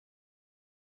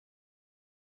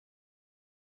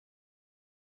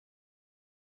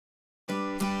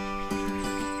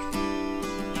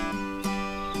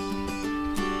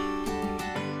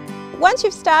once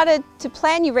you've started to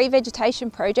plan your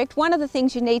revegetation project, one of the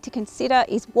things you need to consider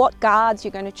is what guards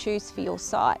you're going to choose for your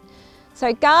site.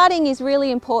 So guarding is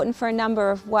really important for a number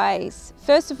of ways.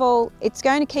 First of all, it's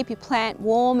going to keep your plant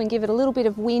warm and give it a little bit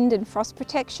of wind and frost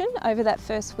protection over that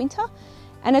first winter.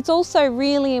 And it's also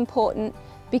really important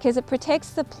because it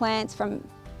protects the plants from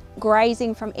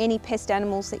grazing from any pest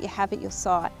animals that you have at your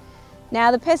site.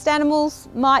 Now, the pest animals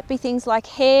might be things like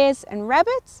hares and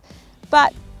rabbits,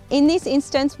 but in this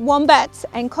instance, wombats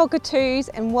and cockatoos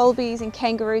and wallabies and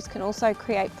kangaroos can also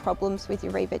create problems with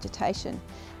your revegetation.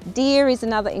 Deer is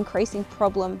another increasing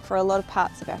problem for a lot of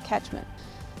parts of our catchment.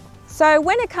 So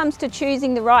when it comes to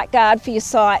choosing the right guard for your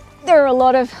site, there are a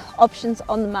lot of options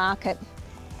on the market.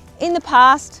 In the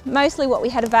past, mostly what we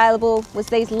had available was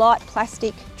these light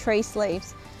plastic tree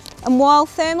sleeves. And while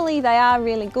thermally they are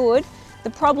really good, the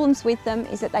problems with them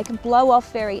is that they can blow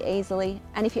off very easily,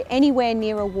 and if you're anywhere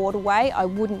near a waterway, I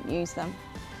wouldn't use them.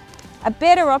 A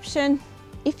better option,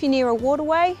 if you're near a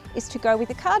waterway, is to go with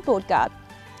a cardboard guard.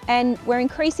 And we're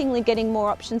increasingly getting more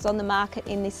options on the market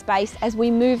in this space as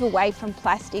we move away from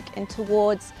plastic and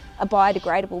towards a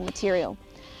biodegradable material.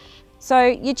 So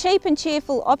your cheap and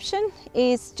cheerful option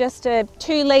is just a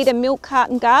 2-litre milk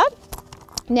carton guard.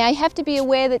 Now you have to be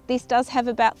aware that this does have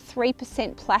about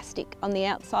 3% plastic on the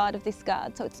outside of this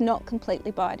guard, so it's not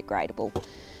completely biodegradable.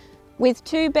 With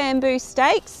 2 bamboo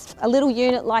stakes, a little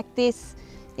unit like this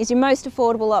is your most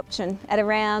affordable option at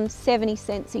around 70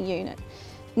 cents a unit.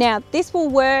 Now this will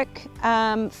work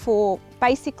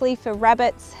basically for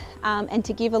rabbits and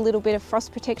to give a little bit of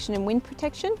frost protection and wind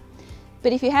protection.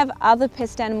 But if you have other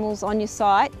pest animals on your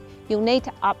site, you'll need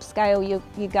to upscale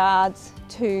your guards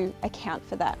to account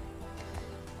for that.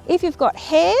 If you've got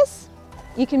hares,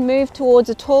 you can move towards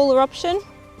a taller option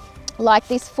like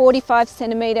this 45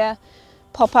 centimetre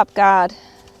pop-up guard.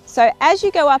 So as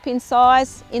you go up in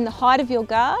size in the height of your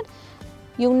guard,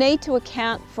 you'll need to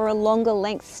account for a longer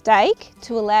length stake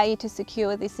to allow you to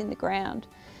secure this in the ground.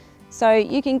 So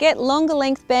you can get longer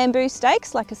length bamboo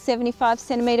stakes like a 75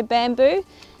 centimetre bamboo,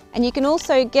 and you can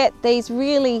also get these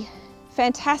really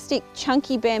fantastic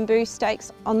chunky bamboo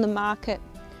stakes on the market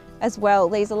as well.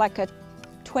 These are like a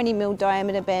 20mm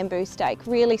diameter bamboo stake,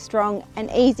 really strong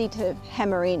and easy to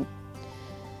hammer in.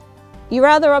 Your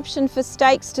other option for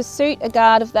stakes to suit a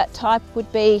guard of that type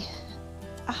would be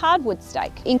a hardwood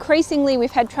stake. Increasingly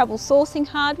we've had trouble sourcing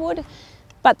hardwood,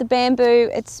 but the bamboo,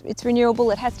 it's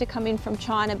renewable, it has to come in from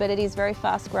China, but it is very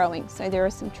fast growing, so there are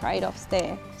some trade-offs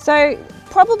there. So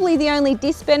probably the only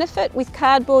disbenefit with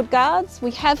cardboard guards,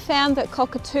 we have found that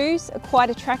cockatoos are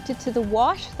quite attracted to the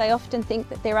white. They often think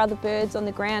that there are other birds on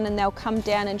the ground and they'll come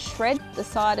down and shred the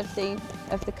side of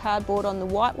the cardboard on the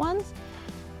white ones.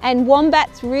 And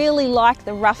wombats really like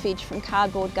the roughage from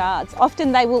cardboard guards.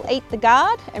 Often they will eat the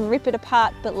guard and rip it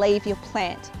apart but leave your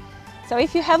plant. So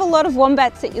if you have a lot of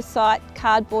wombats at your site,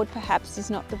 cardboard perhaps is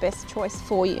not the best choice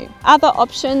for you. Other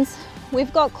options,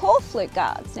 we've got core flute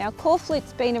guards. Now core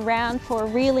flute's been around for a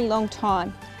really long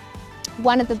time.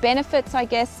 One of the benefits, I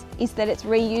guess, is that it's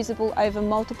reusable over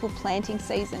multiple planting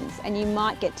seasons, and you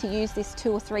might get to use this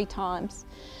 2 or 3 times.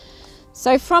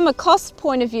 So from a cost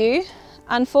point of view,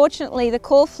 unfortunately the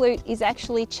core flute is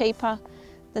actually cheaper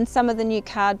than some of the new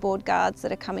cardboard guards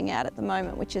that are coming out at the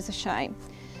moment, which is a shame.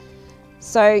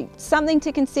 So something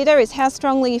to consider is how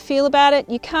strongly you feel about it.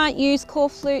 You can't use core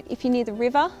flute if you're near the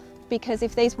river, because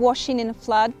if these wash in a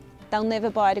flood, they'll never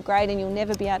biodegrade and you'll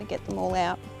never be able to get them all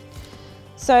out.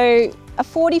 So a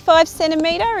 45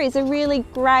 centimetre is a really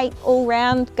great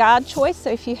all-round guard choice. So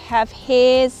if you have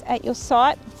hares at your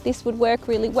site, this would work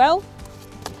really well.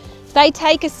 They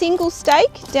take a single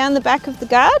stake down the back of the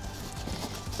guard,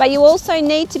 but you also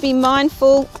need to be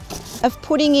mindful of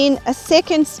putting in a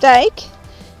second stake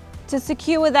to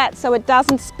secure that so it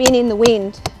doesn't spin in the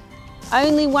wind.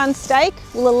 Only one stake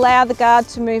will allow the guard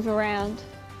to move around.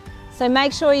 So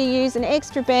make sure you use an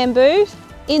extra bamboo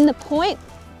in the point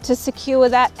to secure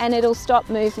that, and it'll stop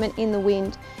movement in the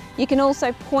wind. You can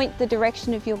also point the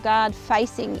direction of your guard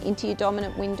facing into your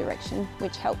dominant wind direction,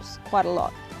 which helps quite a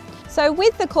lot. So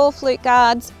with the core flute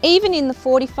guards, even in the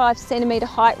 45 centimetre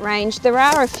height range, there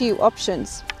are a few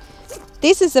options.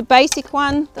 This is a basic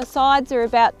one. The sides are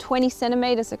about 20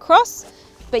 centimetres across,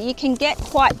 but you can get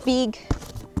quite big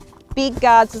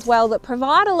guards as well that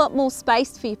provide a lot more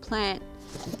space for your plant.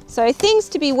 So things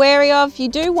to be wary of, you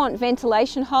do want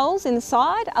ventilation holes in the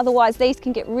side, otherwise these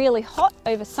can get really hot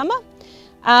over summer.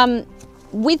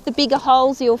 With the bigger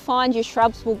holes, you'll find your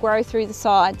shrubs will grow through the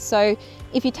sides. So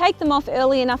if you take them off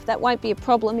early enough, that won't be a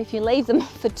problem. If you leave them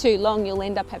for too long, you'll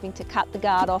end up having to cut the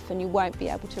guard off and you won't be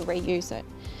able to reuse it.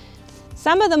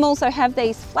 Some of them also have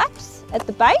these flaps at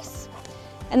the base.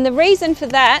 And the reason for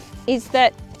that is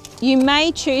that you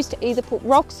may choose to either put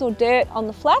rocks or dirt on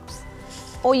the flaps,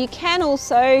 or you can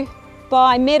also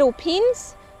buy metal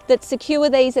pins that secure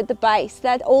these at the base.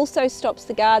 That also stops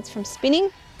the guards from spinning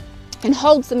and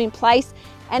holds them in place,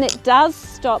 and it does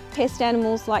stop pest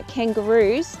animals like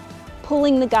kangaroos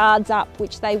pulling the guards up,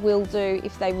 which they will do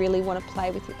if they really want to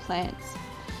play with your plants.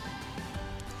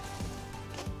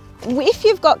 If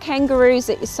you've got kangaroos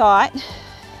at your site,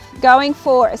 going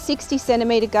for a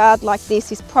 60cm guard like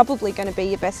this is probably going to be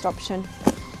your best option.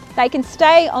 They can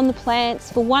stay on the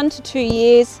plants for 1 to 2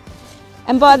 years,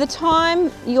 and by the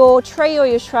time your tree or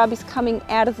your shrub is coming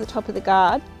out of the top of the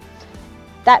guard,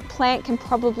 that plant can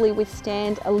probably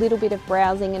withstand a little bit of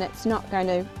browsing, and it's not going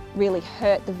to really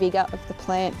hurt the vigour of the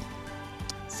plant.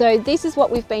 So this is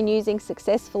what we've been using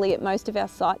successfully at most of our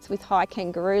sites with high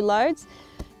kangaroo loads,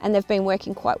 and they've been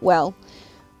working quite well.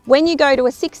 When you go to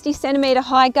a 60cm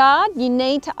high guard, you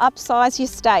need to upsize your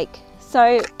stake.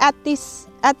 So at this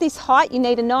height, you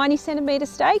need a 90cm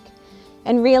stake,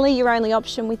 and really your only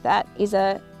option with that is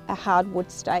a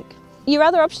hardwood stake. Your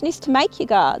other option is to make your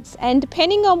guards, and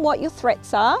depending on what your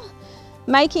threats are,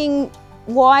 making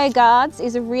wire guards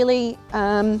is a really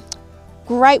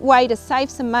great way to save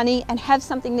some money and have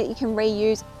something that you can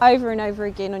reuse over and over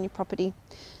again on your property.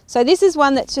 So this is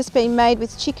one that's just been made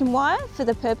with chicken wire for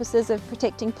the purposes of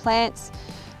protecting plants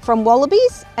from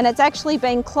wallabies, and it's actually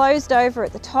been closed over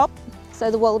at the top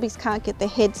so the wallabies can't get their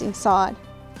heads inside.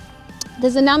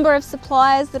 There's a number of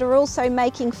suppliers that are also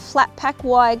making flat pack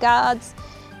wire guards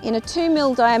in a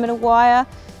 2mm diameter wire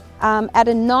at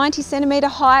a 90cm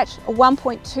height, a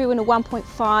 1.2 and a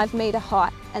 1.5 metre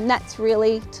height, and that's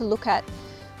really to look at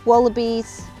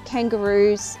wallabies,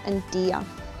 kangaroos and deer.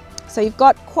 So you've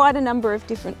got quite a number of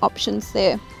different options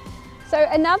there. So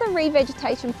another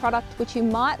revegetation product which you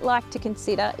might like to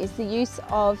consider is the use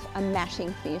of a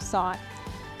matting for your site.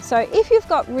 So if you've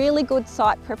got really good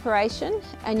site preparation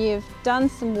and you've done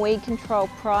some weed control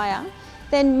prior,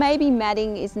 then maybe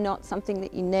matting is not something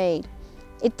that you need.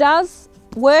 It does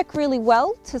work really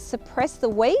well to suppress the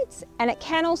weeds, and it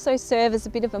can also serve as a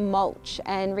bit of a mulch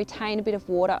and retain a bit of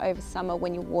water over summer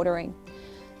when you're watering.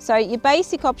 So your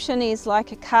basic option is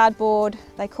like a cardboard,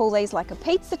 they call these like a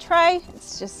pizza tray.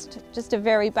 It's just a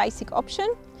very basic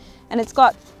option, and it's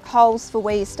got holes for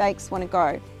where your stakes want to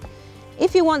go.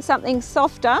 If you want something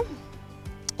softer,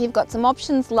 you've got some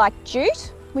options like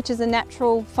jute, which is a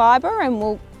natural fibre and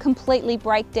will completely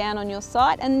break down on your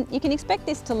site, and you can expect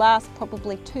this to last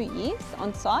probably 2 years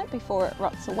on site before it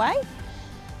rots away.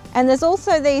 And there's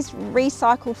also these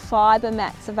recycled fibre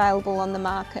mats available on the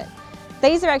market.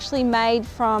 These are actually made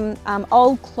from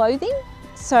old clothing,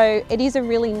 so it is a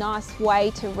really nice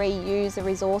way to reuse a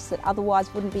resource that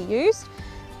otherwise wouldn't be used.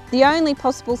 The only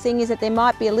possible thing is that there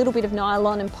might be a little bit of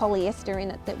nylon and polyester in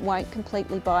it that won't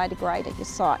completely biodegrade at your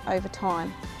site over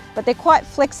time. But they're quite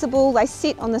flexible, they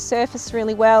sit on the surface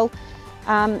really well,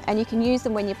 and you can use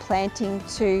them when you're planting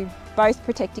to both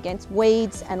protect against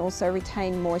weeds and also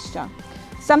retain moisture.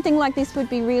 Something like this would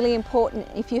be really important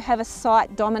if you have a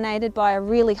site dominated by a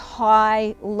really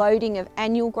high loading of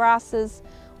annual grasses,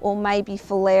 or maybe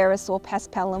phalaris or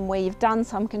paspalum, where you've done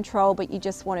some control but you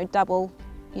just want to double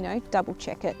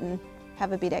check it and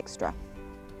have a bit extra.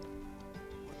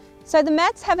 So the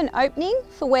mats have an opening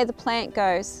for where the plant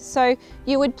goes. So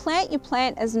you would plant your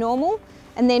plant as normal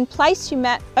and then place your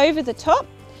mat over the top,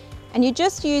 and you're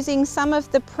just using some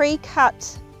of the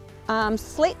pre-cut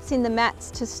slits in the mats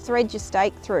to thread your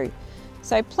stake through.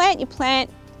 So plant your plant,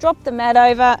 drop the mat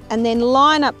over, and then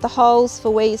line up the holes for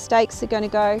where your stakes are going to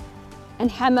go and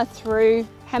hammer through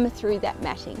that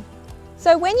matting.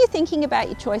 So when you're thinking about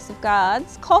your choice of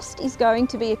guards, cost is going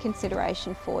to be a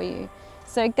consideration for you.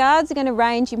 So guards are going to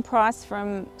range in price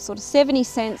from sort of 70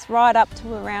 cents right up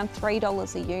to around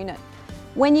 $3 a unit.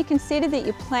 When you consider that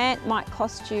your plant might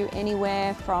cost you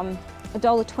anywhere from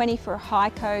 $1.20 for a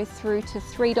hyco through to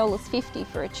 $3.50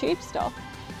 for a tube stock,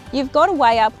 you've got to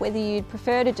weigh up whether you'd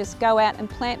prefer to just go out and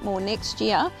plant more next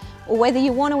year, or whether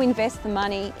you want to invest the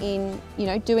money in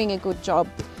doing a good job.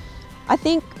 I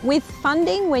think with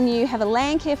funding, when you have a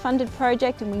land care funded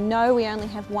project, and we know we only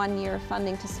have 1 year of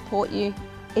funding to support you,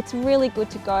 it's really good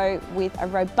to go with a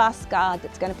robust guard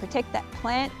that's going to protect that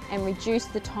plant and reduce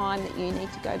the time that you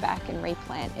need to go back and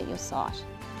replant at your site.